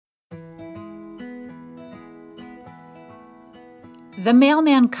The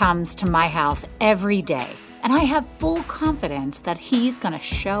mailman comes to my house every day, and I have full confidence that he's going to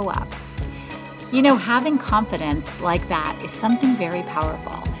show up. You know, having confidence like that is something very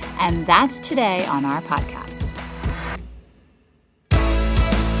powerful, and that's today on our podcast.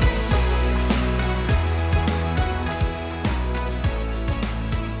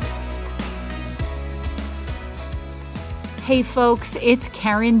 Hey folks, it's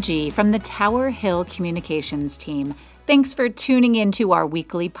Karen G. from the Tower Hill Communications team. Thanks for tuning into our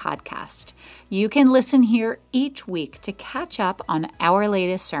weekly podcast. You can listen here each week to catch up on our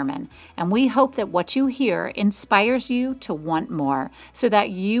latest sermon, and we hope that what you hear inspires you to want more so that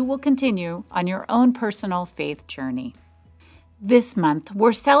you will continue on your own personal faith journey. This month,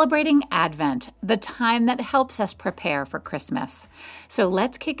 we're celebrating Advent, the time that helps us prepare for Christmas. So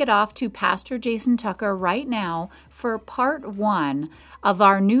let's kick it off to Pastor Jason Tucker right now for part 1 of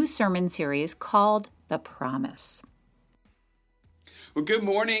our new sermon series called The Promise. Well, good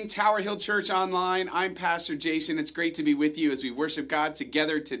morning, Tower Hill Church Online. I'm Pastor Jason. It's great to be with you as we worship God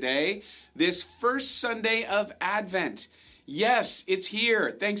together today, this first Sunday of Advent. Yes, it's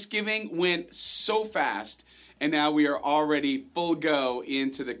here. Thanksgiving went so fast. And now we are already full go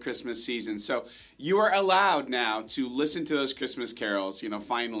into the Christmas season. So you are allowed now to listen to those Christmas carols,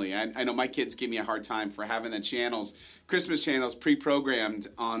 finally. I know my kids give me a hard time for having the Christmas channels pre-programmed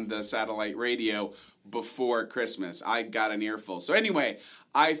on the satellite radio before Christmas. I got an earful. So anyway,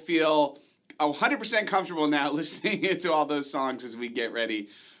 I feel 100% comfortable now listening to all those songs as we get ready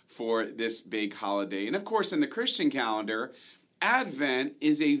for this big holiday. And of course, in the Christian calendar, Advent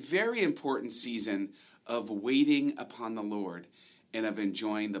is a very important season of waiting upon the Lord and of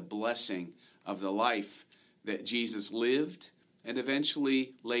enjoying the blessing of the life that Jesus lived and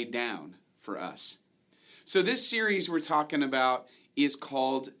eventually laid down for us. So this series we're talking about is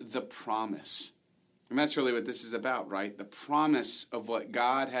called The Promise. And that's really what this is about, right? The promise of what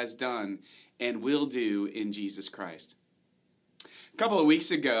God has done and will do in Jesus Christ. A couple of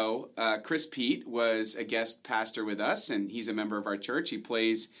weeks ago, Chris Pete was a guest pastor with us, and he's a member of our church. He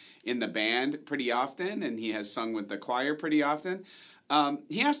plays in the band pretty often, and he has sung with the choir pretty often.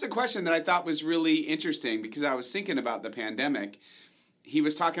 He asked a question that I thought was really interesting because I was thinking about the pandemic. He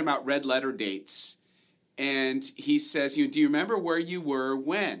was talking about red letter dates, and he says, do you remember where you were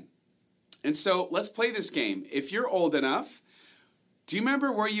when? And so let's play this game. If you're old enough, do you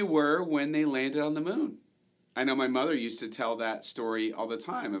remember where you were when they landed on the moon? I know my mother used to tell that story all the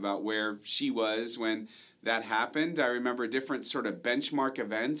time about where she was when that happened. I remember different sort of benchmark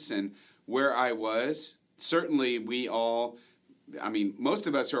events and where I was. Certainly most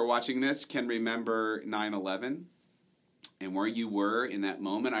of us who are watching this can remember 9/11 and where you were in that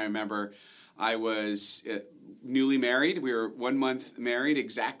moment. I remember I was newly married. We were 1 month married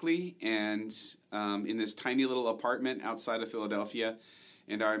exactly, and in this tiny little apartment outside of Philadelphia.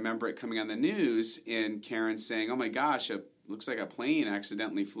 And I remember it coming on the news and Karen saying, oh my gosh, it looks like a plane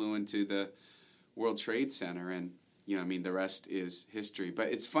accidentally flew into the World Trade Center. And, the rest is history. But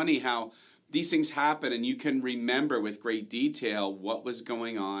it's funny how these things happen and you can remember with great detail what was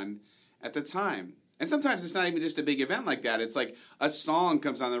going on at the time. And sometimes it's not even just a big event like that. It's like a song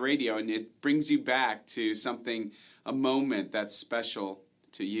comes on the radio and it brings you back to a moment that's special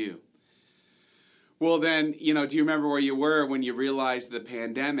to you. Well, then, do you remember where you were when you realized the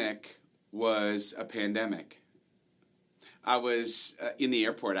pandemic was a pandemic? I was in the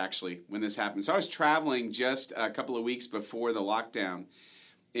airport, actually, when this happened. So I was traveling just a couple of weeks before the lockdown,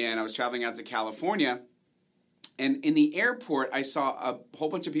 and I was traveling out to California. And in the airport, I saw a whole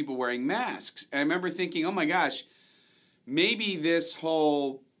bunch of people wearing masks. And I remember thinking, oh my gosh, maybe this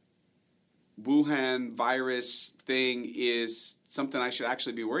whole Wuhan virus thing is something I should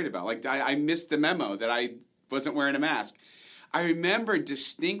actually be worried about. Like, I missed the memo that I wasn't wearing a mask. I remember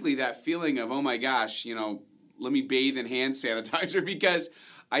distinctly that feeling of, oh my gosh, let me bathe in hand sanitizer because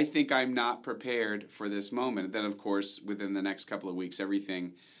I think I'm not prepared for this moment. And then, of course, within the next couple of weeks,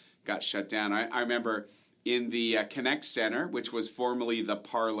 everything got shut down. I remember in the Connect Center, which was formerly the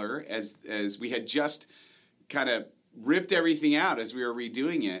Parlor, as we had just kind of ripped everything out as we were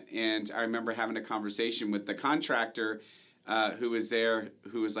redoing it. And I remember having a conversation with the contractor who was there,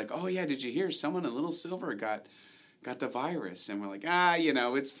 who was like, oh yeah, did you hear someone in Little Silver got the virus? And we're like,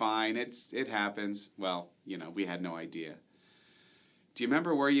 it's fine. It happens. Well, we had no idea. Do you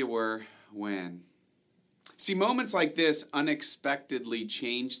remember where you were when? See, moments like this unexpectedly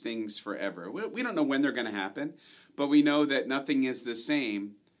change things forever. We don't know when they're going to happen, but we know that nothing is the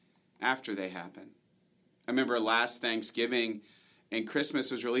same after they happen. I remember last Thanksgiving and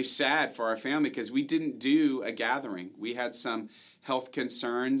Christmas was really sad for our family because we didn't do a gathering. We had some health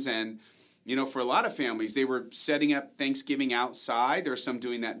concerns, and For a lot of families, they were setting up Thanksgiving outside. There are some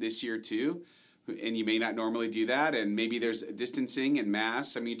doing that this year too, and you may not normally do that, and maybe there's distancing and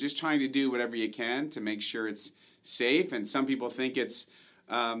masks. Just trying to do whatever you can to make sure it's safe, and some people think it's,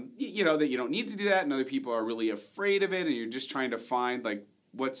 that you don't need to do that, and other people are really afraid of it, and you're just trying to find,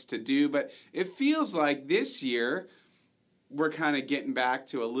 what's to do. But it feels like this year we're kind of getting back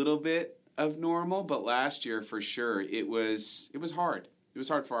to a little bit of normal, but last year, for sure, it was hard. It was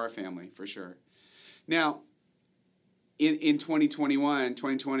hard for our family, for sure. Now, in 2020,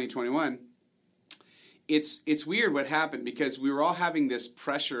 it's weird what happened, because we were all having this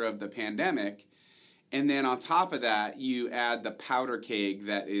pressure of the pandemic, and then on top of that, you add the powder keg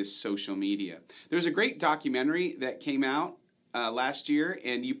that is social media. There's a great documentary that came out last year,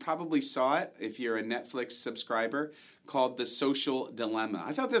 and you probably saw it if you're a Netflix subscriber, called The Social Dilemma.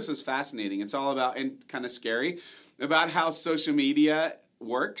 I thought this was fascinating. It's all about, and kind of scary, about how social media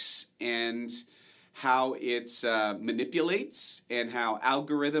works and how it manipulates and how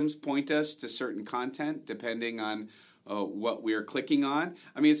algorithms point us to certain content depending on what we're clicking on.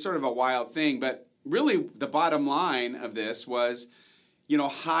 It's sort of a wild thing, but really the bottom line of this was,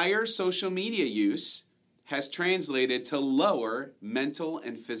 higher social media use has translated to lower mental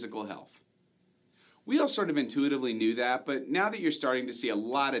and physical health. We all sort of intuitively knew that, but now that you're starting to see a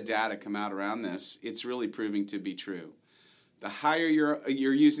lot of data come out around this, it's really proving to be true. The higher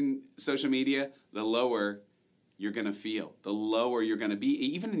you're using social media, the lower you're going to feel, the lower you're going to be,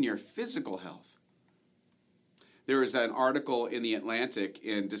 even in your physical health. There was an article in The Atlantic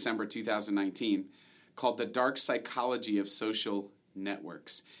in December 2019 called The Dark Psychology of Social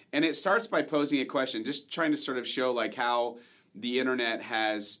Networks. And it starts by posing a question, just trying to sort of show how the internet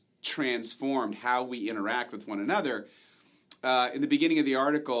has transformed how we interact with one another. In the beginning of the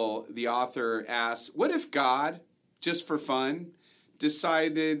article, the author asks, what if God, just for fun,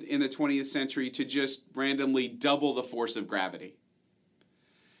 decided in the 20th century to just randomly double the force of gravity?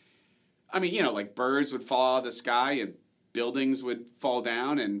 Birds would fall out of the sky and buildings would fall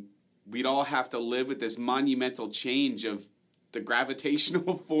down, and we'd all have to live with this monumental change of the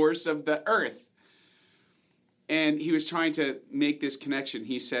gravitational force of the earth. And he was trying to make this connection.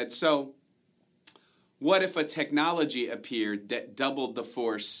 He said, so what if a technology appeared that doubled the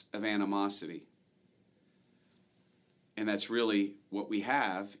force of animosity? And that's really what we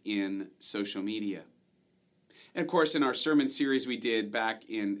have in social media. And of course, in our sermon series we did back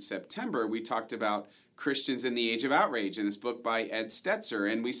in September, we talked about Christians in the Age of Outrage in this book by Ed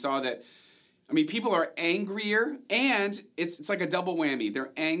Stetzer. And we saw that, people are angrier, and it's like a double whammy.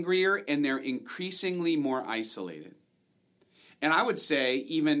 They're angrier and they're increasingly more isolated. And I would say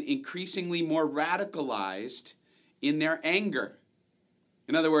even increasingly more radicalized in their anger.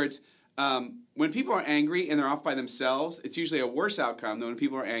 In other words, when people are angry and they're off by themselves, it's usually a worse outcome than when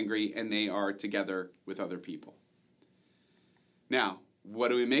people are angry and they are together with other people. Now, what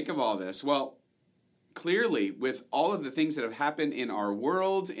do we make of all this? Well, clearly, with all of the things that have happened in our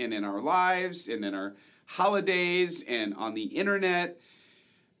world and in our lives and in our holidays and on the internet,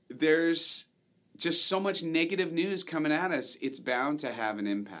 there's just so much negative news coming at us. It's bound to have an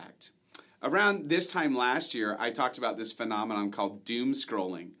impact. Around this time last year, I talked about this phenomenon called doom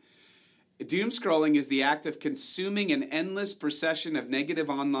scrolling. Doom scrolling is the act of consuming an endless procession of negative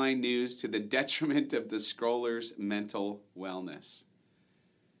online news to the detriment of the scroller's mental wellness.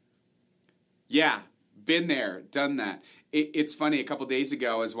 Yeah, been there, done that. It's funny, a couple days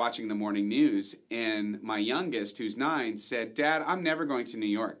ago I was watching the morning news, and my youngest, who's 9, said, Dad, I'm never going to New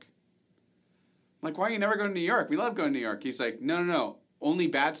York. I'm like, why are you never going to New York? We love going to New York. He's like, no, only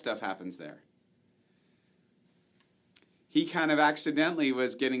bad stuff happens there. He kind of accidentally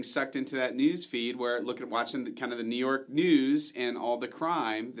was getting sucked into that news feed where watching the New York news and all the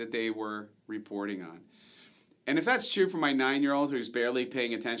crime that they were reporting on. And if that's true for my 9-year-old who's barely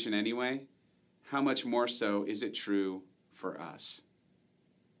paying attention anyway, how much more so is it true for us?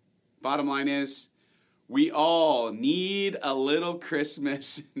 Bottom line is, we all need a little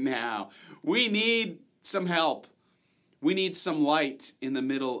Christmas now. We need some help. We need some light in the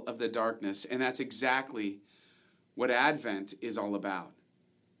middle of the darkness, and that's exactly what Advent is all about.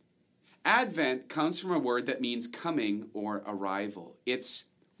 Advent comes from a word that means coming or arrival. It's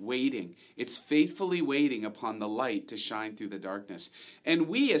waiting. It's faithfully waiting upon the light to shine through the darkness. And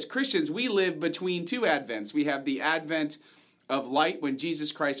we as Christians, we live between two Advents. We have the Advent of light when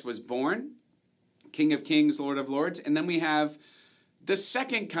Jesus Christ was born, King of Kings, Lord of Lords, and then we have the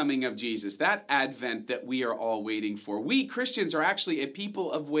second coming of Jesus, that Advent that we are all waiting for. We Christians are actually a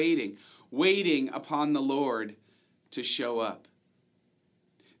people of waiting upon the Lord to show up.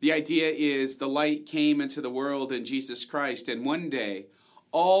 The idea is the light came into the world in Jesus Christ, and one day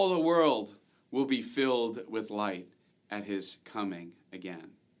all the world will be filled with light at his coming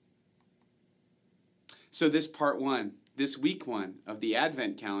again. So this part one, this week one of the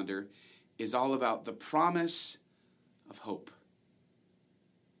Advent calendar is all about the promise of hope.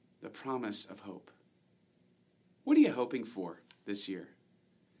 The promise of hope. What are you hoping for this year?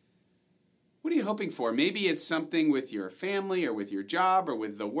 What are you hoping for? Maybe it's something with your family or with your job or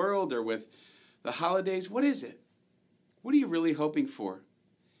with the world or with the holidays. What is it? What are you really hoping for?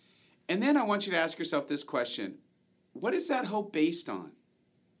 And then I want you to ask yourself this question. What is that hope based on?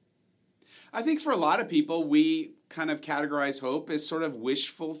 I think for a lot of people, we kind of categorize hope as sort of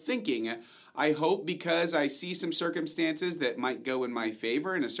wishful thinking. I hope because I see some circumstances that might go in my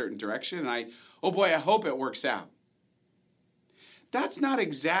favor in a certain direction, and I hope it works out. That's not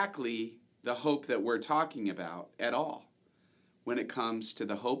exactly the hope that we're talking about at all when it comes to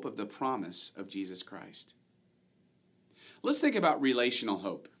the hope of the promise of Jesus Christ. Let's think about relational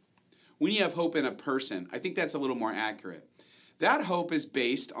hope. When you have hope in a person, I think that's a little more accurate. That hope is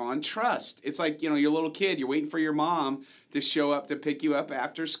based on trust. It's like, you're a little kid, you're waiting for your mom to show up to pick you up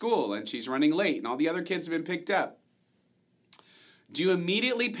after school, and she's running late, and all the other kids have been picked up. Do you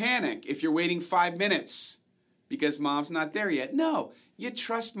immediately panic if you're waiting 5 minutes because mom's not there yet? No, you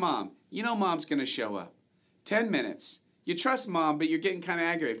trust mom. You know mom's going to show up. 10 minutes. You trust mom, but you're getting kind of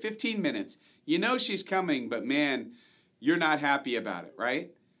aggravated. 15 minutes. You know she's coming, but man, you're not happy about it,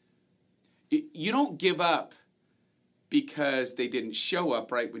 right? You don't give up because they didn't show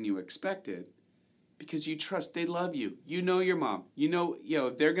up right when you expected, because you trust they love you. You know your mom. You know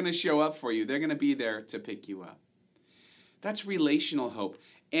they're going to show up for you. They're going to be there to pick you up. That's relational hope.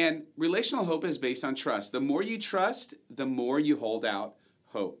 And relational hope is based on trust. The more you trust, the more you hold out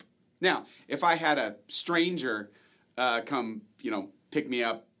hope. Now, if I had a stranger come, pick me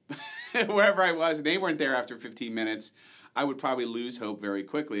up wherever I was, and they weren't there after 15 minutes, I would probably lose hope very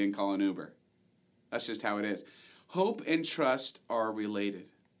quickly and call an Uber. That's just how it is. Hope and trust are related.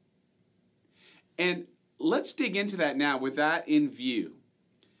 And let's dig into that now with that in view.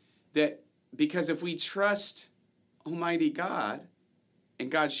 Because if we trust Almighty God,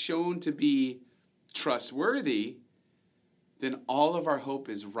 and God's shown to be trustworthy, then all of our hope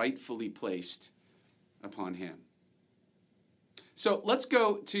is rightfully placed upon him. So let's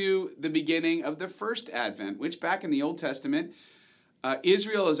go to the beginning of the first Advent, which back in the Old Testament,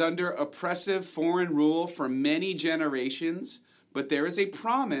 Israel is under oppressive foreign rule for many generations, but there is a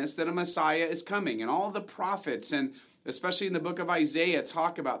promise that a Messiah is coming. And all the prophets, and especially in the book of Isaiah,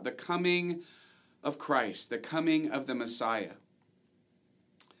 talk about the coming of Christ, the coming of the Messiah.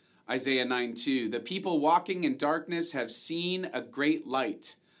 Isaiah 9:2, the people walking in darkness have seen a great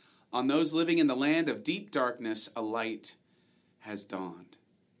light. On those living in the land of deep darkness, a light has dawned.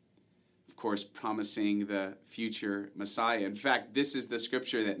 Of course, promising the future Messiah. In fact, this is the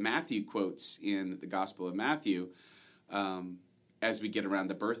scripture that Matthew quotes in the Gospel of Matthew as we get around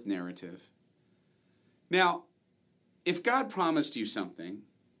the birth narrative. Now, if God promised you something,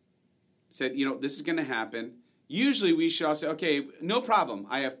 said, this is going to happen, usually we should all say, okay, no problem.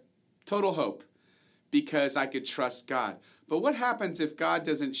 I have total hope because I could trust God. But what happens if God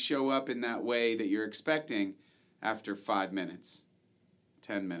doesn't show up in that way that you're expecting after 5 minutes,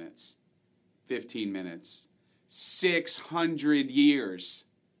 10 minutes, 15 minutes, 600 years?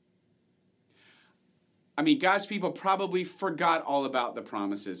 God's people probably forgot all about the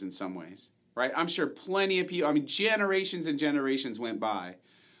promises in some ways, right? I'm sure plenty of people, generations and generations went by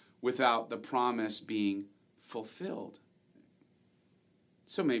without the promise being fulfilled.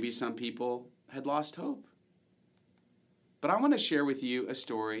 So maybe some people had lost hope. But I want to share with you a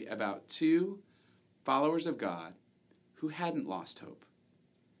story about two followers of God who hadn't lost hope.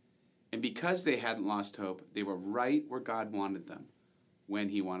 And because they hadn't lost hope, they were right where God wanted them when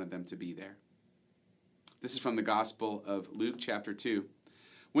he wanted them to be there. This is from the Gospel of Luke chapter 2.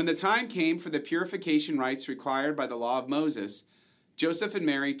 When the time came for the purification rites required by the law of Moses, Joseph and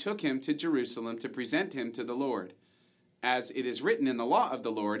Mary took him to Jerusalem to present him to the Lord. As it is written in the law of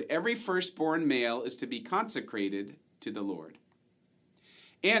the Lord, every firstborn male is to be consecrated to the Lord,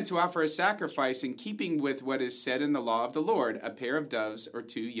 and to offer a sacrifice in keeping with what is said in the law of the Lord, a pair of doves or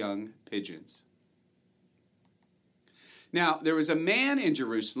 2 young pigeons. Now, there was a man in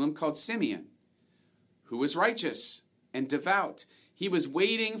Jerusalem called Simeon, who was righteous and devout. He was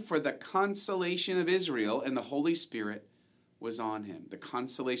waiting for the consolation of Israel, and the Holy Spirit was on him. The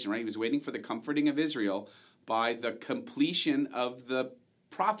consolation, right? He was waiting for the comforting of Israel by the completion of the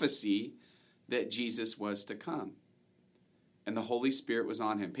prophecy that Jesus was to come. And the Holy Spirit was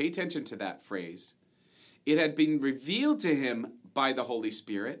on him. Pay attention to that phrase. It had been revealed to him by the Holy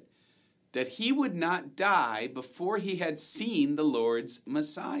Spirit that he would not die before he had seen the Lord's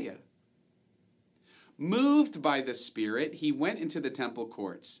Messiah. Moved by the Spirit, he went into the temple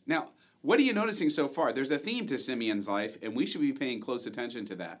courts. Now, what are you noticing so far? There's a theme to Simeon's life, and we should be paying close attention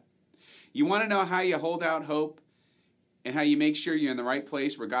to that. You want to know how you hold out hope and how you make sure you're in the right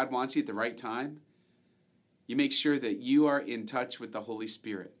place where God wants you at the right time? You make sure that you are in touch with the Holy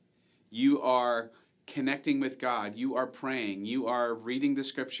Spirit. You are connecting with God. You are praying. You are reading the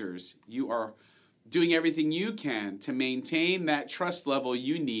scriptures. You are doing everything you can to maintain that trust level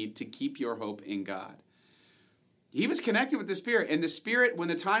you need to keep your hope in God. He was connected with the Spirit, and the Spirit, when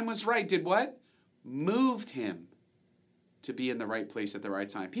the time was right, did what? Moved him to be in the right place at the right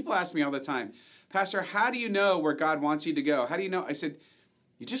time. People ask me all the time, Pastor, how do you know where God wants you to go? How do you know? I said,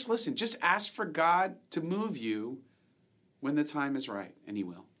 you just listen. Just ask for God to move you when the time is right, and he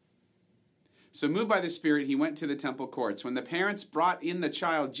will. So moved by the Spirit, he went to the temple courts. When the parents brought in the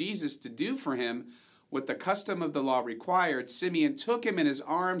child Jesus to do for him what the custom of the law required, Simeon took him in his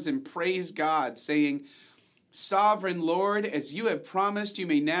arms and praised God, saying, Sovereign Lord, as you have promised, you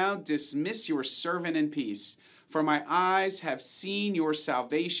may now dismiss your servant in peace. For my eyes have seen your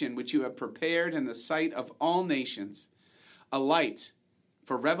salvation, which you have prepared in the sight of all nations, a light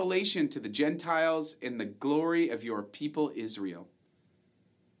for revelation to the Gentiles in the glory of your people Israel.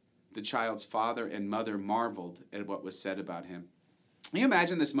 The child's father and mother marveled at what was said about him. Can you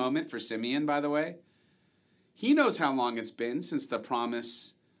imagine this moment for Simeon, by the way? He knows how long it's been since the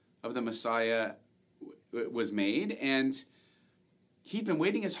promise of the Messiah was made, and he'd been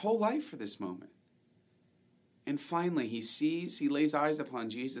waiting his whole life for this moment. And finally, he lays eyes upon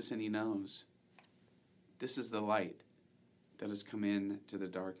Jesus, and he knows this is the light that has come into the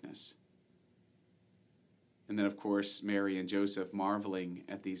darkness. And then, of course, Mary and Joseph marveling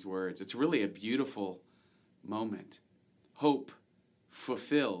at these words. It's really a beautiful moment. Hope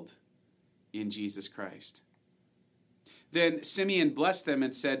fulfilled in Jesus Christ. Then Simeon blessed them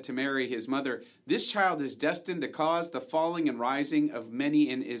and said to Mary, his mother, This child is destined to cause the falling and rising of many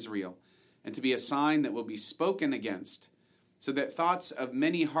in Israel, and to be a sign that will be spoken against, so that thoughts of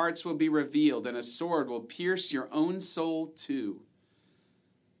many hearts will be revealed, and a sword will pierce your own soul too.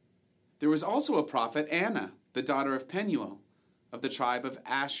 There was also a prophet, Anna, the daughter of Penuel, of the tribe of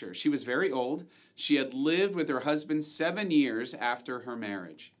Asher. She was very old. She had lived with her husband 7 years after her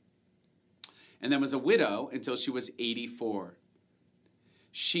marriage, and then was a widow until she was 84.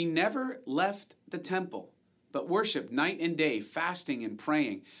 She never left the temple, but worshiped night and day, fasting and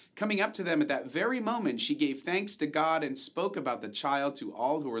praying. Coming up to them at that very moment, she gave thanks to God and spoke about the child to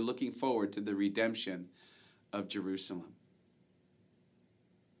all who were looking forward to the redemption of Jerusalem.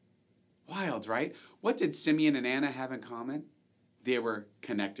 Wild, right? What did Simeon and Anna have in common? They were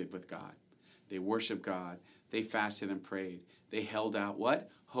connected with God. They worshiped God. They fasted and prayed. They held out what?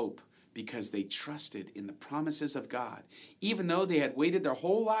 Hope. Because they trusted in the promises of God, even though they had waited their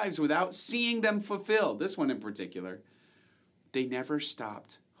whole lives without seeing them fulfilled. This one in particular, they never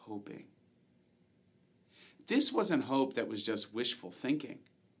stopped hoping. This wasn't hope that was just wishful thinking.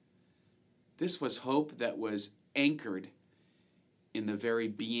 This was hope that was anchored in the very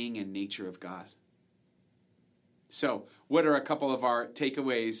being and nature of God. So, what are a couple of our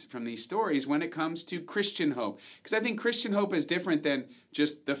takeaways from these stories when it comes to Christian hope? Because I think Christian hope is different than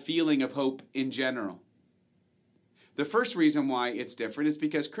just the feeling of hope in general. The first reason why it's different is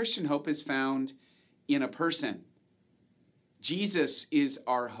because Christian hope is found in a person. Jesus is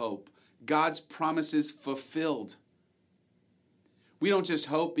our hope. God's promises fulfilled. We don't just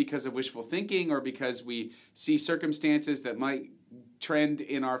hope because of wishful thinking or because we see circumstances that might trend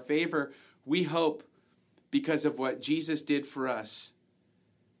in our favor. We hope because of what Jesus did for us.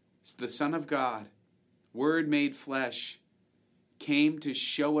 It's the Son of God, Word made flesh, came to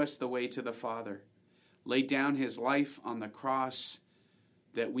show us the way to the Father, laid down his life on the cross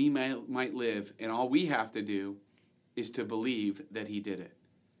that we might live, and all we have to do is to believe that he did it.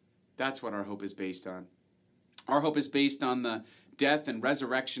 That's what our hope is based on. Our hope is based on the death and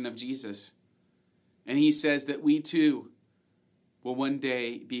resurrection of Jesus. And he says that we too will one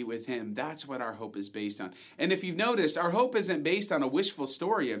day be with him. That's what our hope is based on. And if you've noticed, our hope isn't based on a wishful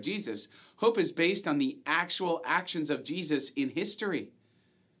story of Jesus. Hope is based on the actual actions of Jesus in history.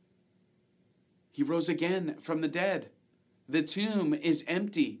 He rose again from the dead. The tomb is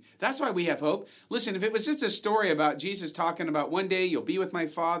empty. That's why we have hope. Listen, if it was just a story about Jesus talking about one day you'll be with my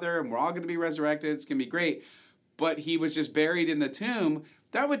Father and we're all going to be resurrected, it's going to be great, but he was just buried in the tomb,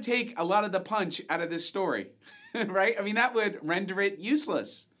 that would take a lot of the punch out of this story. Right? I mean, that would render it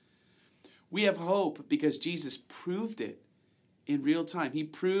useless. We have hope because Jesus proved it in real time. He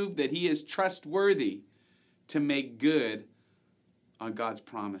proved that he is trustworthy to make good on God's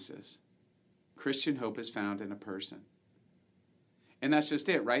promises. Christian hope is found in a person. And that's just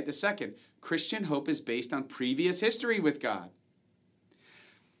it, right? The second, Christian hope is based on previous history with God.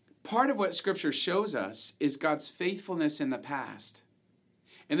 Part of what Scripture shows us is God's faithfulness in the past.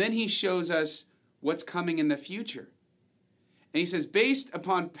 And then he shows us what's coming in the future. And he says, based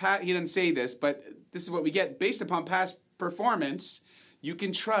upon, he doesn't say this, but this is what we get. Based upon past performance, you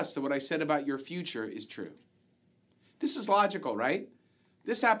can trust that what I said about your future is true. This is logical, right?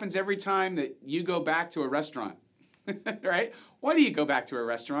 This happens every time that you go back to a restaurant, right? Why do you go back to a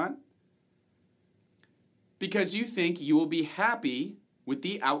restaurant? Because you think you will be happy with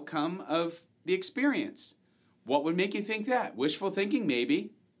the outcome of the experience. What would make you think that? Wishful thinking,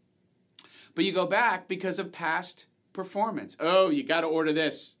 maybe. But you go back because of past performance. Oh, you got to order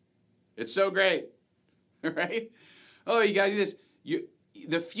this. It's so great, right? Oh, you got to do this.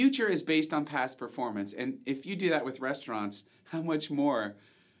 The future is based on past performance. And if you do that with restaurants, how much more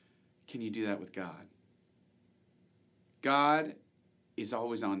can you do that with God? God is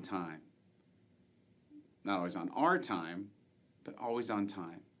always on time. Not always on our time, but always on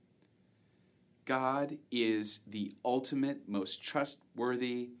time. God is the ultimate, most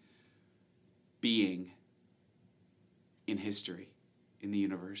trustworthy being in history, in the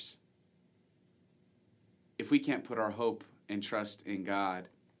universe. If we can't put our hope and trust in God,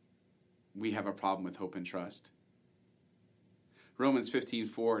 we have a problem with hope and trust. Romans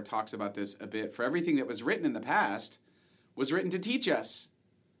 15:4 talks about this a bit. For everything that was written in the past was written to teach us,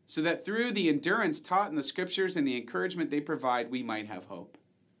 so that through the endurance taught in the Scriptures and the encouragement they provide, we might have hope.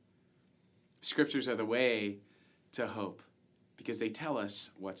 Scriptures are the way to hope because they tell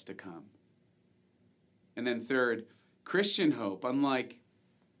us what's to come. And then third, Christian hope, unlike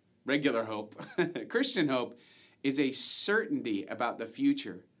regular hope, Christian hope is a certainty about the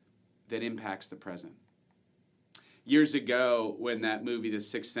future that impacts the present. Years ago, when that movie, The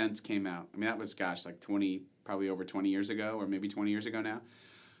Sixth Sense, came out, I mean, that was, probably over 20 years ago, or maybe 20 years ago now.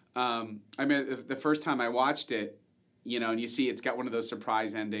 I mean, the first time I watched it, and you see it's got one of those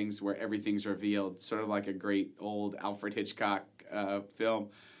surprise endings where everything's revealed, sort of like a great old Alfred Hitchcock film,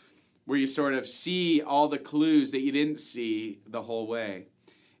 where you sort of see all the clues that you didn't see the whole way.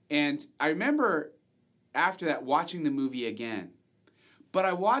 And I remember after that watching the movie again, but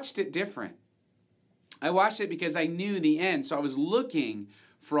I watched it different. I watched it because I knew the end, so I was looking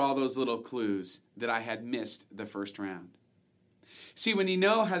for all those little clues that I had missed the first round. See, when you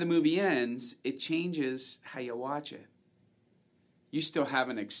know how the movie ends, it changes how you watch it. You still have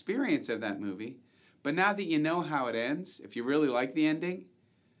an experience of that movie, but now that you know how it ends, if you really like the ending,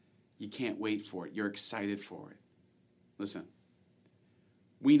 you can't wait for it. You're excited for it. Listen,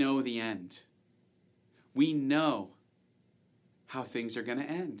 we know the end. We know how things are going to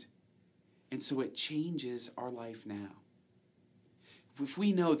end. And so it changes our life now. If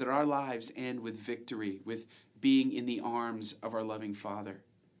we know that our lives end with victory, with being in the arms of our loving Father,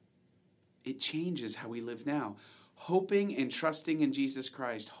 it changes how we live now. Hoping and trusting in Jesus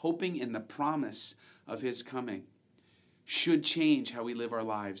Christ, hoping in the promise of His coming, should change how we live our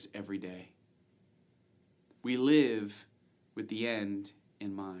lives every day. We live with the end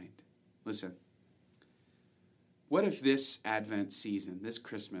in mind. Listen, what if this Advent season, this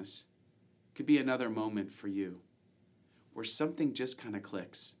Christmas, could be another moment for you where something just kind of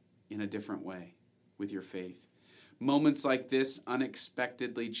clicks in a different way with your faith? Moments like this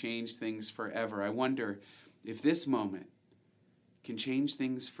unexpectedly change things forever. I wonder if this moment can change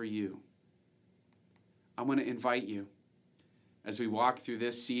things for you. I want to invite you, as we walk through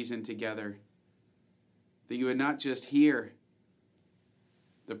this season together, that you would not just hear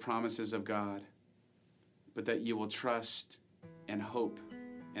the promises of God, but that you will trust and hope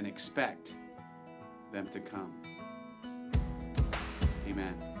and expect them to come.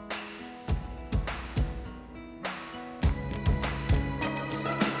 Amen.